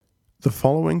The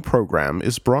following program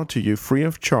is brought to you free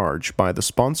of charge by the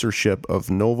sponsorship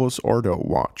of Novus Ordo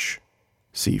Watch.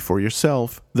 See for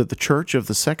yourself that the Church of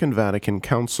the Second Vatican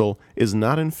Council is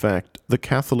not in fact the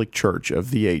Catholic Church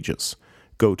of the ages.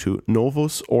 Go to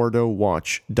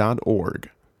novusordowatch.org.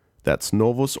 That's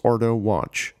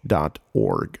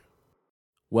novusordowatch.org.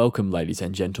 Welcome, ladies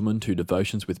and gentlemen, to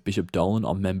Devotions with Bishop Dolan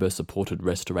on member-supported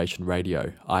Restoration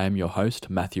Radio. I am your host,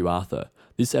 Matthew Arthur.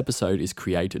 This episode is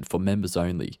created for members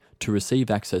only. To receive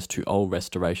access to all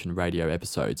Restoration Radio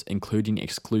episodes, including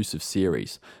exclusive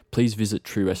series, please visit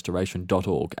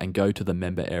truerestoration.org and go to the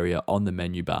member area on the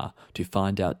menu bar to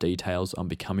find out details on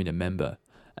becoming a member.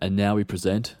 And now we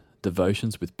present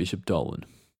Devotions with Bishop Dolan.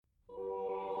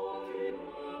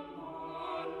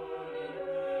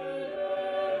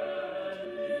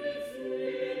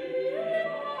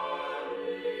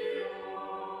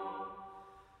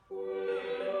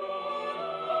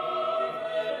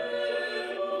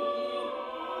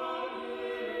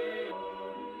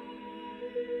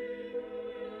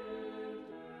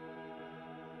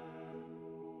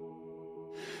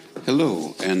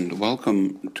 Hello, and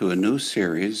welcome to a new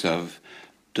series of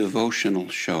devotional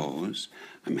shows.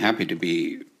 I'm happy to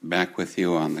be back with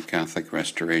you on the Catholic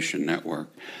Restoration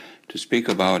Network to speak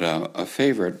about a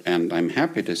favorite, and I'm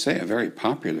happy to say a very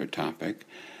popular topic,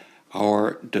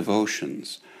 our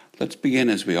devotions. Let's begin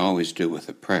as we always do with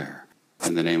a prayer.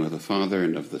 In the name of the Father,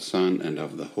 and of the Son, and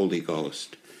of the Holy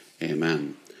Ghost.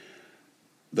 Amen.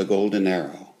 The Golden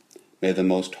Arrow. May the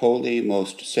most holy,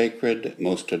 most sacred,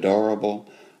 most adorable,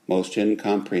 most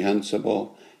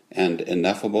incomprehensible and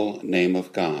ineffable name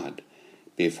of God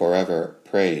be forever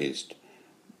praised,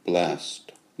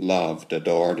 blessed, loved,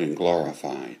 adored, and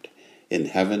glorified, in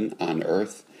heaven, on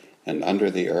earth, and under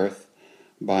the earth,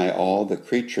 by all the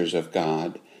creatures of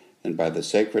God, and by the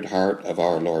Sacred Heart of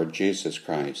our Lord Jesus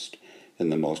Christ, in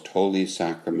the most holy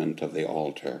sacrament of the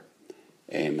altar.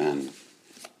 Amen.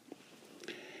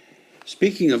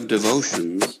 Speaking of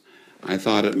devotions, I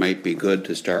thought it might be good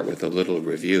to start with a little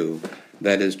review.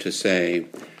 That is to say,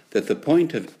 that the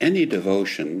point of any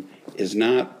devotion is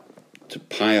not to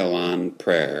pile on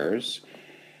prayers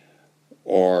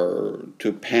or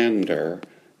to pander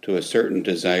to a certain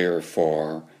desire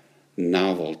for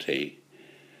novelty,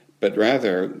 but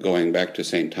rather, going back to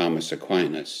St. Thomas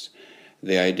Aquinas,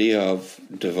 the idea of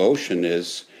devotion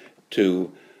is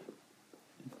to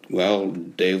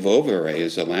devolvere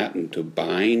is a Latin, to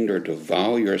bind or to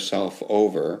vow yourself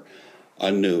over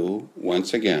anew,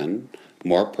 once again,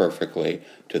 more perfectly,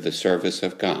 to the service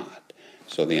of God.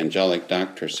 So the angelic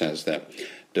doctor says that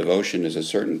devotion is a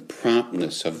certain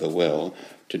promptness of the will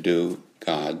to do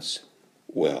God's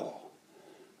will.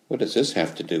 What does this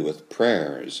have to do with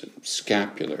prayers and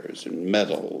scapulars and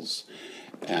medals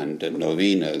and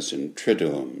novenas and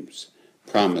triduums,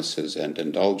 promises and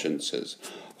indulgences?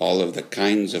 All of the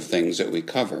kinds of things that we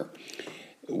cover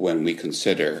when we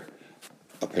consider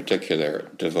a particular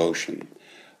devotion.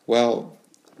 Well,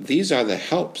 these are the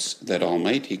helps that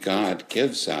Almighty God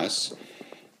gives us.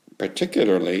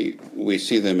 Particularly, we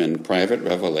see them in private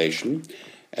revelation,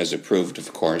 as approved,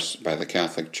 of course, by the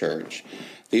Catholic Church.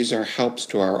 These are helps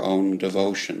to our own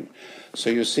devotion. So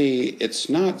you see, it's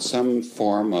not some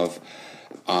form of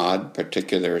odd,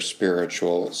 particular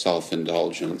spiritual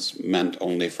self-indulgence meant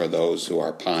only for those who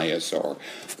are pious or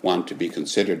want to be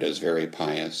considered as very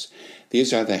pious.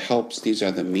 These are the helps, these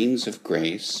are the means of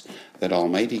grace that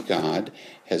Almighty God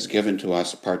has given to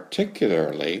us,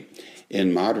 particularly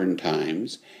in modern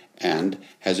times, and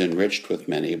has enriched with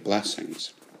many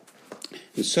blessings.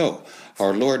 And so,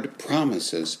 our Lord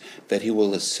promises that He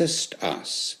will assist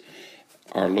us.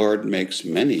 Our Lord makes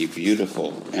many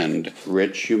beautiful and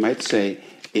rich, you might say,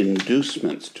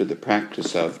 inducements to the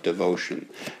practice of devotion.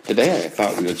 Today I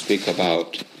thought we would speak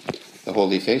about the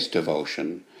Holy Face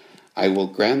devotion. I will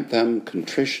grant them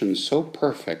contrition so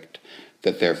perfect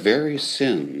that their very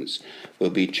sins will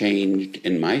be changed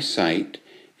in my sight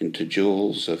into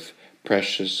jewels of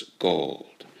precious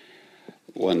gold.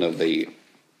 One of the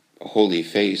Holy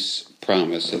Face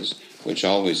promises, which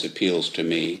always appeals to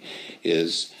me,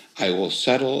 is, I will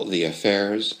settle the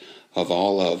affairs of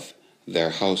all of their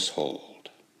household.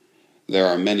 There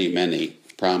are many, many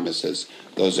promises.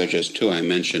 Those are just two I'm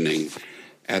mentioning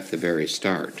at the very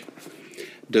start.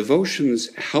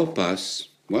 Devotions help us,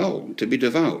 to be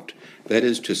devout. That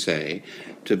is to say,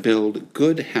 to build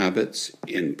good habits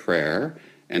in prayer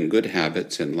and good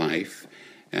habits in life.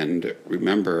 And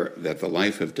remember that the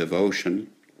life of devotion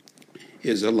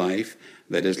is a life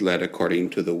that is led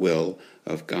according to the will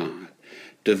of God.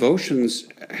 Devotions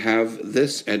have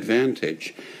this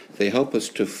advantage. They help us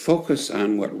to focus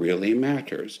on what really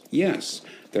matters. Yes,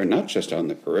 they're not just on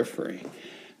the periphery.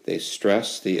 They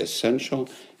stress the essential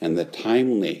and the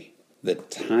timely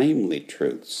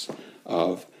truths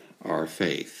of our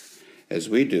faith, as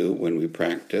we do when we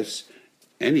practice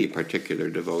any particular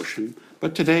devotion.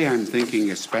 But today I'm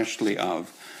thinking especially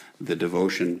of the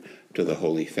devotion to the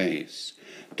Holy Face.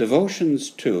 Devotions,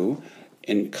 too,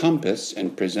 encompass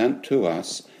and present to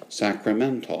us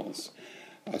sacramentals,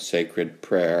 a sacred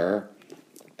prayer,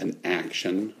 an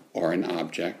action, or an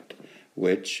object,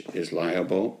 which is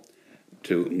liable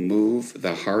to move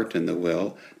the heart and the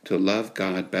will to love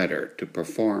God better, to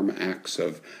perform acts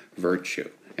of virtue.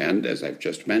 And, as I've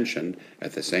just mentioned,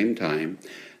 at the same time,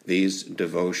 these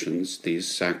devotions, these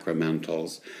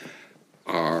sacramentals,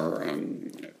 are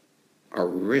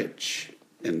rich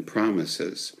in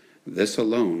promises. This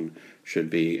alone should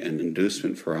be an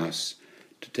inducement for us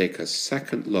to take a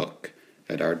second look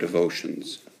at our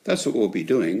devotions. That's what we'll be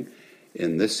doing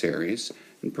in this series,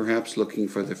 and perhaps looking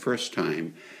for the first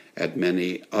time at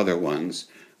many other ones,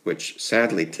 which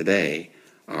sadly today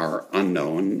are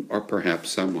unknown or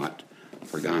perhaps somewhat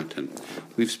forgotten.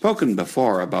 We've spoken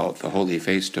before about the Holy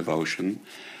Face devotion,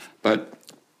 but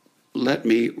let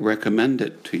me recommend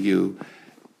it to you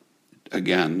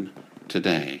again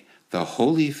today. The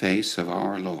Holy Face of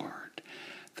our Lord.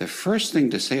 The first thing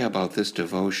to say about this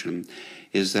devotion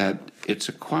is that it's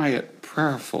a quiet,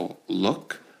 prayerful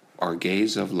look or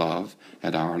gaze of love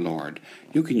at our Lord.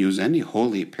 You can use any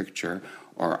holy picture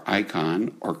or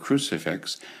icon or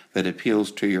crucifix that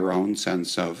appeals to your own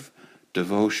sense of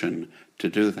devotion to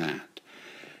do that.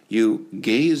 You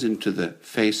gaze into the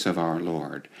face of our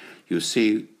Lord. You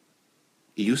see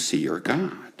your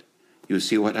God. You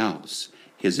see what else?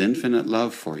 His infinite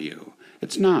love for you.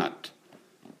 It's not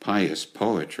pious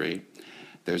poetry.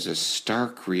 There's a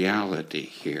stark reality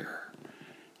here.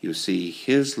 You see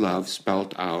his love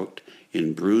spelt out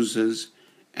in bruises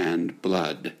and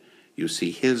blood. You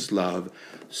see his love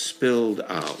spilled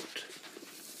out.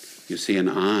 You see an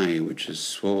eye which is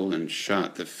swollen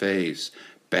shut, the face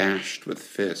bashed with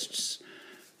fists,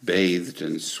 bathed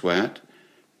in sweat,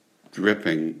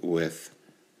 dripping with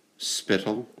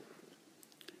spittle,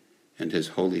 and his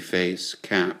holy face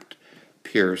capped,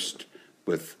 pierced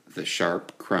with the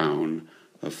sharp crown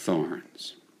of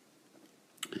thorns.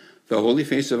 The Holy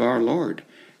Face of our Lord.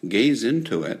 Gaze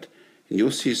into it, and you'll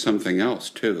see something else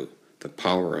too, the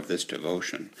power of this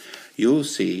devotion. You'll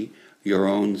see your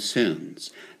own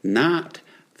sins, not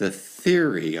the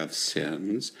theory of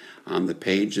sins on the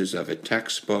pages of a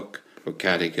textbook or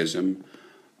catechism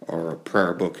or a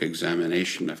prayer book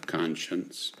examination of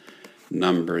conscience,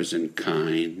 numbers and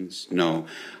kinds. No,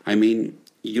 I mean,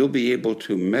 you'll be able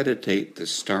to meditate the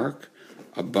stark,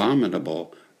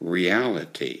 abominable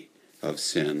reality of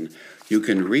sin. You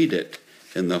can read it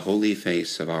in the Holy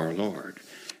Face of our Lord.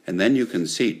 And then you can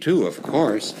see, too, of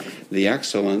course, the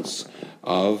excellence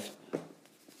of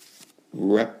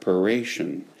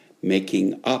reparation,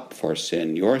 making up for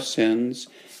sin, your sins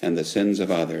and the sins of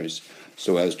others,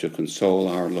 so as to console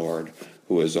our Lord,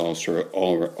 who is also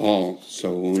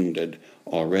wounded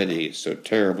already, so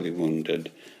terribly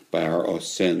wounded by our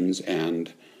sins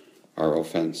and our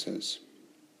offenses.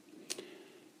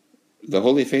 The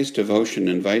Holy Face devotion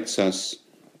invites us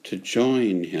to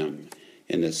join him,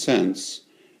 in a sense,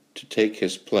 to take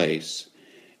his place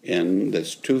in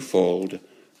this twofold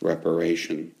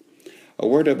reparation. A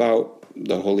word about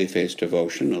the Holy Face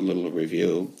devotion, a little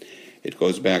review. It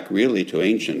goes back really to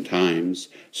ancient times,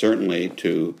 certainly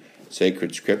to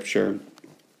sacred scripture,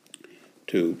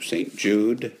 to St.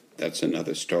 Jude. That's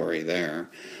another story there.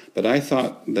 But I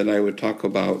thought that I would talk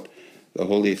about the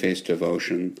Holy Face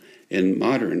devotion in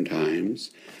modern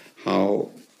times, how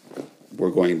we're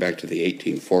going back to the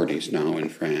 1840s now in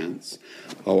France,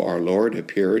 how our Lord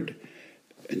appeared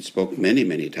and spoke many,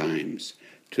 many times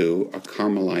to a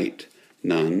Carmelite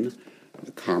nun,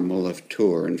 the Carmel of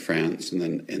Tours in France, and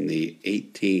then in the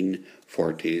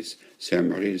 1840s, Sainte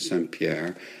Marie de Saint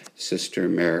Pierre, Sister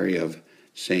Mary of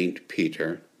St.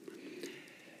 Peter.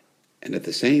 And at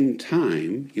the same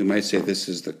time, you might say this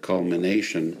is the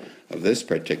culmination of this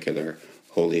particular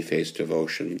Holy Face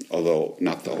devotion, although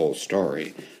not the whole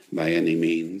story by any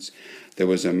means. There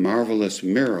was a marvelous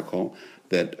miracle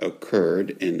that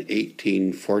occurred in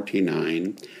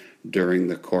 1849 during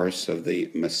the course of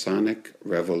the Masonic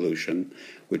Revolution,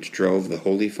 which drove the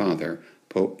Holy Father,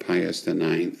 Pope Pius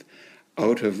IX,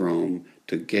 out of Rome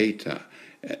to Gaeta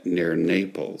near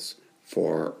Naples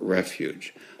for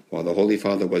refuge. While the Holy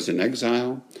Father was in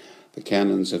exile, the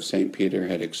canons of St. Peter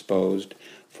had exposed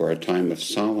for a time of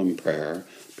solemn prayer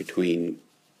between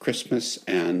Christmas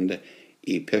and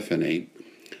Epiphany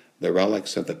the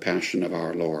relics of the Passion of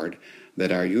our Lord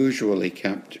that are usually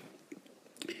kept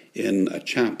in a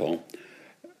chapel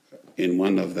in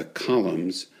one of the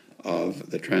columns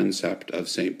of the transept of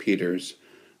St. Peter's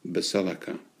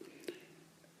Basilica.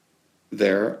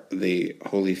 There, the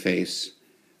Holy Face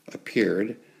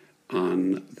appeared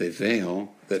on the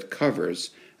veil that covers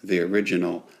the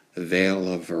original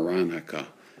veil of Veronica.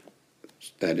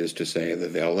 That is to say, the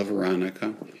veil of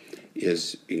Veronica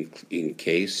is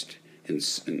encased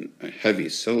in a heavy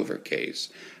silver case.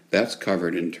 That's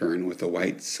covered in turn with a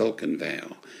white silken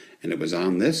veil. And it was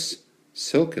on this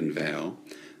silken veil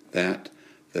that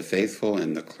the faithful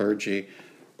and the clergy,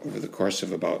 over the course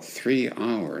of about 3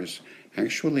 hours,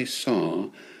 actually saw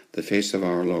the face of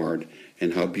our Lord,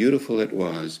 and how beautiful it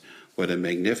was. What a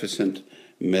magnificent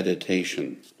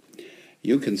meditation.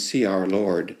 You can see our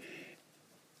Lord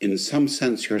in some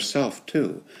sense yourself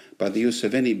too, by the use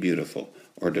of any beautiful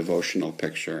or devotional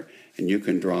picture, and you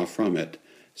can draw from it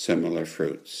similar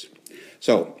fruits.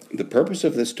 So, the purpose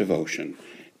of this devotion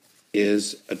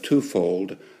is a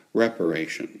twofold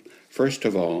reparation. First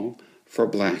of all, for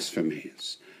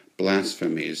blasphemies.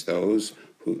 Blasphemies,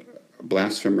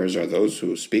 blasphemers are those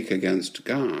who speak against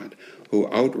God,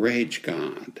 who outrage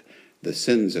God, the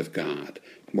sins of God,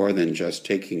 more than just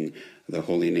taking the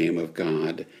holy name of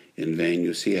God in vain.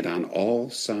 You see it on all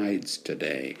sides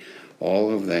today.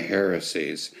 All of the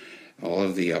heresies, all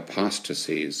of the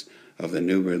apostasies of the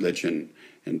new religion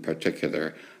in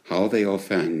particular, how they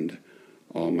offend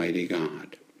Almighty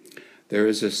God. There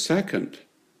is a second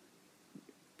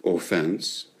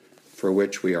offense for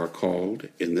which we are called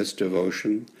in this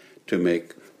devotion to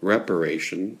make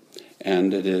reparation,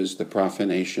 and it is the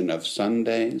profanation of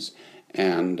Sundays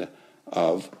and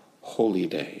of holy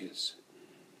days.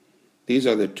 These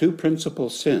are the two principal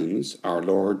sins our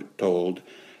Lord told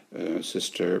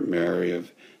Sister Mary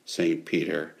of St.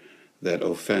 Peter that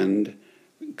offend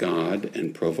God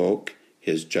and provoke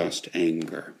his just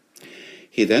anger.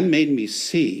 He then made me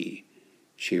see,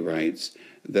 she writes,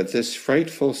 that this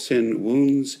frightful sin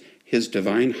wounds his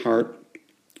divine heart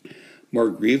more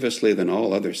grievously than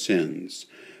all other sins,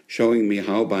 showing me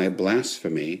how by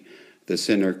blasphemy the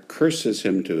sinner curses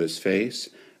him to his face,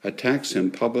 attacks him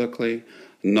publicly,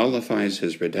 nullifies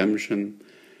his redemption,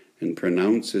 and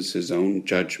pronounces his own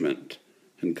judgment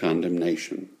and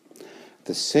condemnation.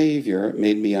 The Savior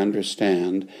made me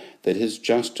understand that his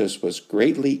justice was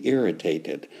greatly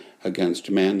irritated against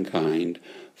mankind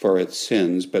for its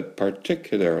sins, but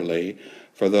particularly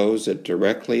for those that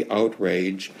directly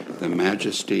outrage the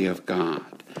majesty of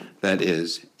God. That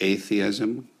is,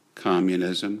 atheism,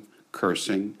 communism,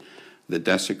 cursing, the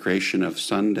desecration of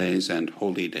Sundays and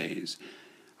holy days.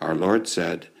 Our Lord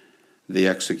said, "The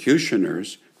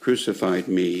executioners crucified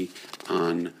me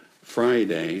on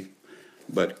Friday,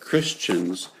 but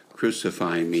Christians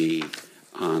crucify me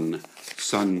on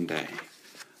Sunday."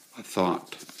 A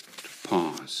thought to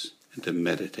pause and to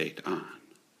meditate on.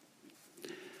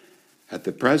 At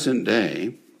the present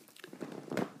day,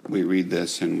 we read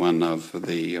this in one of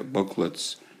the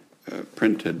booklets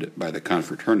printed by the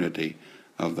Confraternity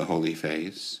of the Holy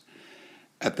Face.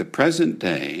 At the present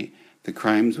day, the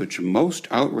crimes which most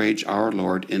outrage our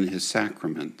Lord in his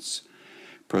sacraments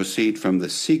proceed from the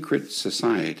secret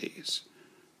societies.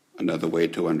 Another way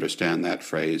to understand that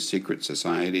phrase, secret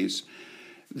societies,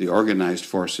 the organized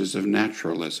forces of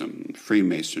naturalism,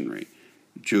 Freemasonry,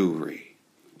 Jewry.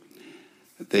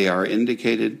 They are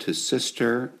indicated to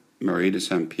Sister Marie de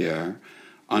Saint-Pierre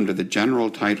under the general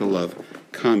title of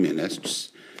communists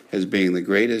as being the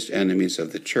greatest enemies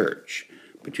of the Church.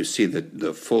 But you see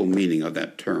the full meaning of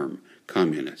that term,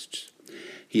 communists.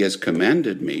 He has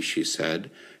commanded me, she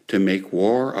said, to make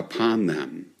war upon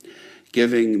them,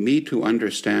 giving me to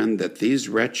understand that these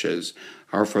wretches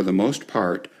are for the most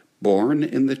part born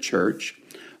in the Church,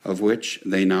 of which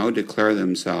they now declare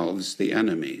themselves the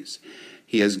enemies.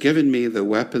 He has given me the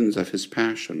weapons of his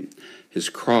passion, his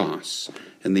cross,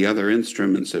 and the other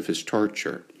instruments of his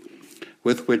torture,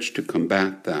 with which to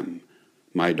combat them.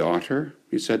 My daughter,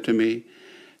 he said to me,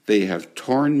 they have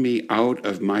torn me out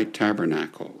of my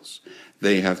tabernacles.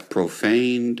 They have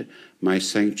profaned my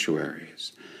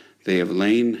sanctuaries. They have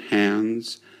laid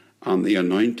hands on the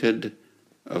anointed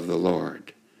of the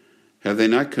Lord. Have they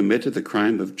not committed the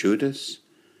crime of Judas?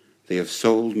 They have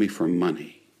sold me for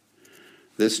money.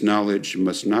 This knowledge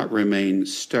must not remain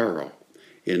sterile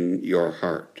in your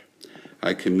heart.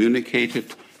 I communicate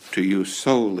it to you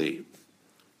solely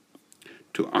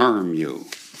to arm you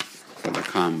for the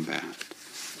combat.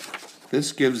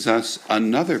 This gives us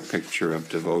another picture of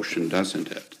devotion,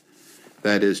 doesn't it?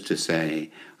 That is to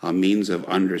say, a means of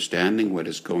understanding what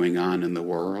is going on in the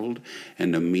world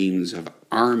and a means of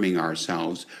arming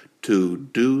ourselves to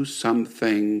do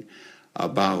something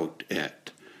about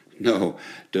it. No,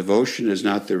 devotion is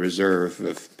not the reserve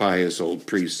of pious old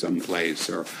priests someplace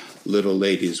or little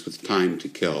ladies with time to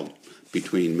kill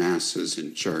between masses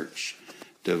in church.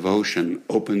 Devotion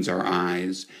opens our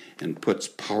eyes and puts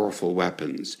powerful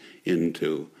weapons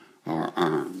into our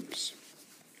arms.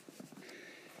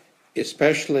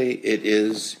 Especially it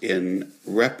is in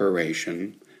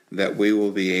reparation that we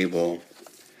will be able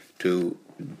to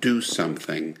do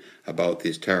something about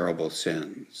these terrible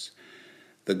sins.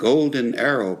 The golden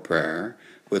arrow prayer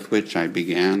with which I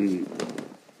began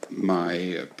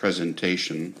my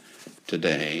presentation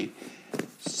today,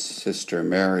 Sister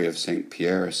Mary of St.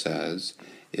 Pierre says,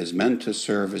 is meant to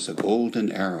serve as a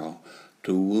golden arrow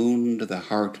to wound the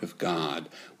heart of God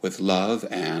with love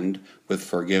and with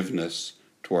forgiveness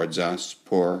towards us,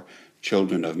 poor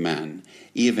children of men,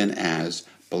 even as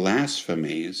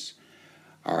blasphemies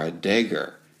are a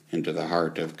dagger into the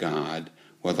heart of God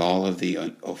with all of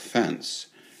the offense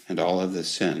and all of the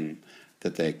sin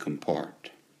that they comport.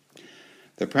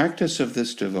 The practice of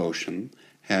this devotion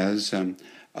has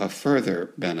a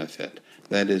further benefit.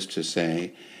 That is to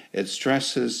say, it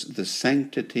stresses the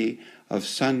sanctity of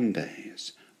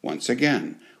Sundays. Once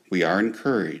again, we are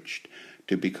encouraged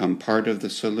to become part of the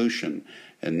solution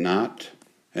and not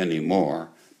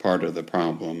anymore part of the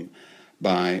problem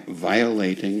by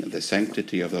violating the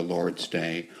sanctity of the Lord's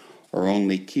Day or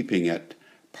only keeping it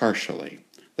partially.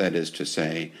 That is to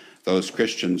say, those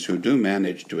Christians who do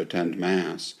manage to attend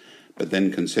Mass, but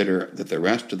then consider that the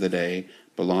rest of the day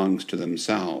belongs to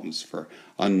themselves for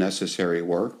unnecessary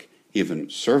work, even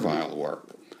servile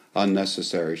work,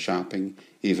 unnecessary shopping,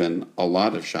 even a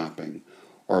lot of shopping,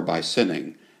 or by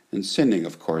sinning. And sinning,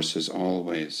 of course, is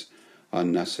always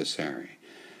unnecessary.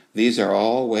 These are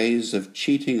all ways of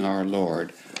cheating our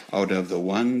Lord out of the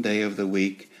one day of the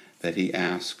week that he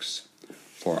asks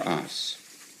for us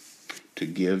to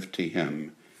give to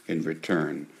him in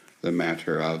return the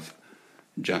matter of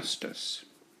justice.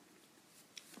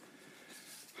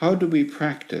 How do we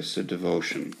practice a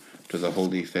devotion to the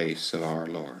holy face of our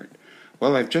Lord?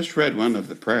 Well, I've just read one of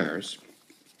the prayers.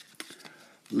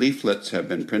 Leaflets have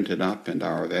been printed up and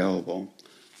are available.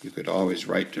 You could always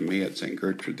write to me at St.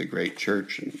 Gertrude the Great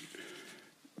Church in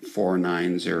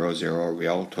 4900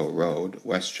 Rialto Road,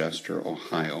 Westchester,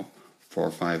 Ohio,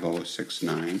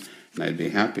 45069, and I'd be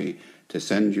happy to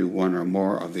send you one or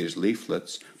more of these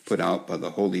leaflets put out by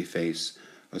the Holy Face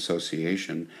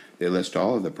Association. They list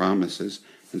all of the promises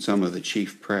and some of the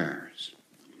chief prayers.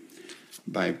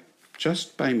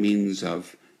 Just by means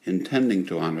of intending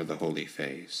to honor the Holy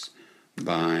Face,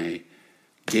 by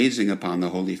gazing upon the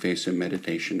Holy Face in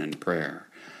meditation and prayer,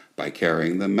 by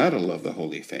carrying the medal of the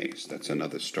Holy Face, that's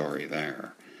another story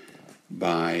there,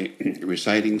 by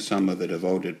reciting some of the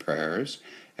devoted prayers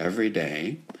every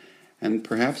day, and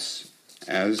perhaps,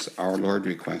 as our Lord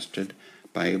requested,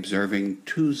 by observing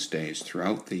Tuesdays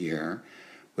throughout the year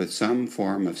with some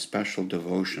form of special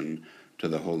devotion to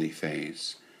the Holy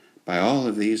Face. By all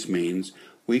of these means,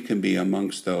 we can be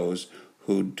amongst those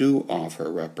who do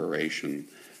offer reparation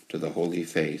to the Holy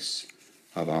Face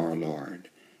of our Lord.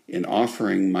 In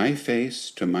offering my face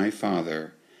to my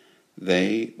Father,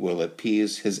 they will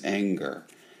appease his anger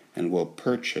and will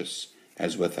purchase,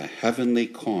 as with a heavenly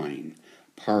coin,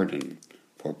 pardon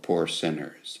for poor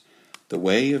sinners. The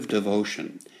way of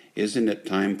devotion, isn't it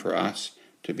time for us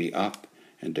to be up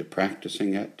and to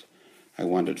practicing it? I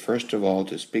wanted first of all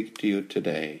to speak to you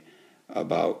today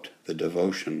about the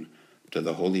devotion to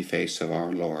the Holy Face of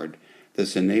our Lord.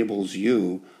 This enables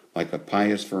you, like a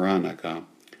pious Veronica,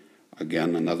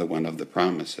 again another one of the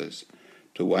promises,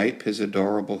 to wipe his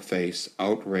adorable face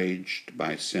outraged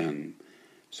by sin,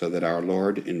 so that our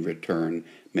Lord in return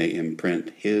may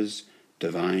imprint his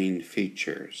divine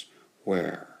features.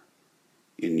 Where?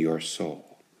 In your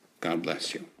soul. God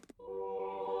bless you.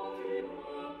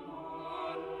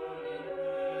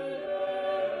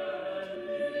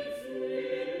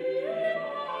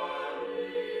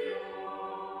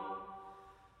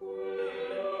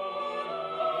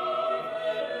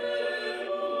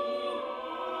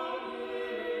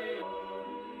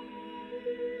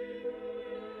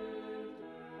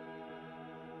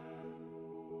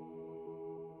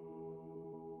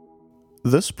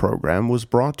 This program was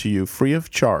brought to you free of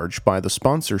charge by the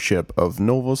sponsorship of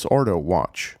Novus Ordo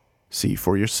Watch. See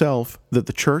for yourself that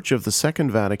the Church of the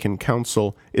Second Vatican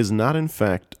Council is not in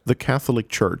fact the Catholic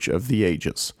Church of the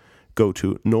ages. Go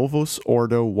to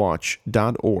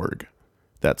novusordowatch.org.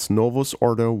 That's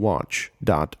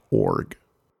novusordowatch.org.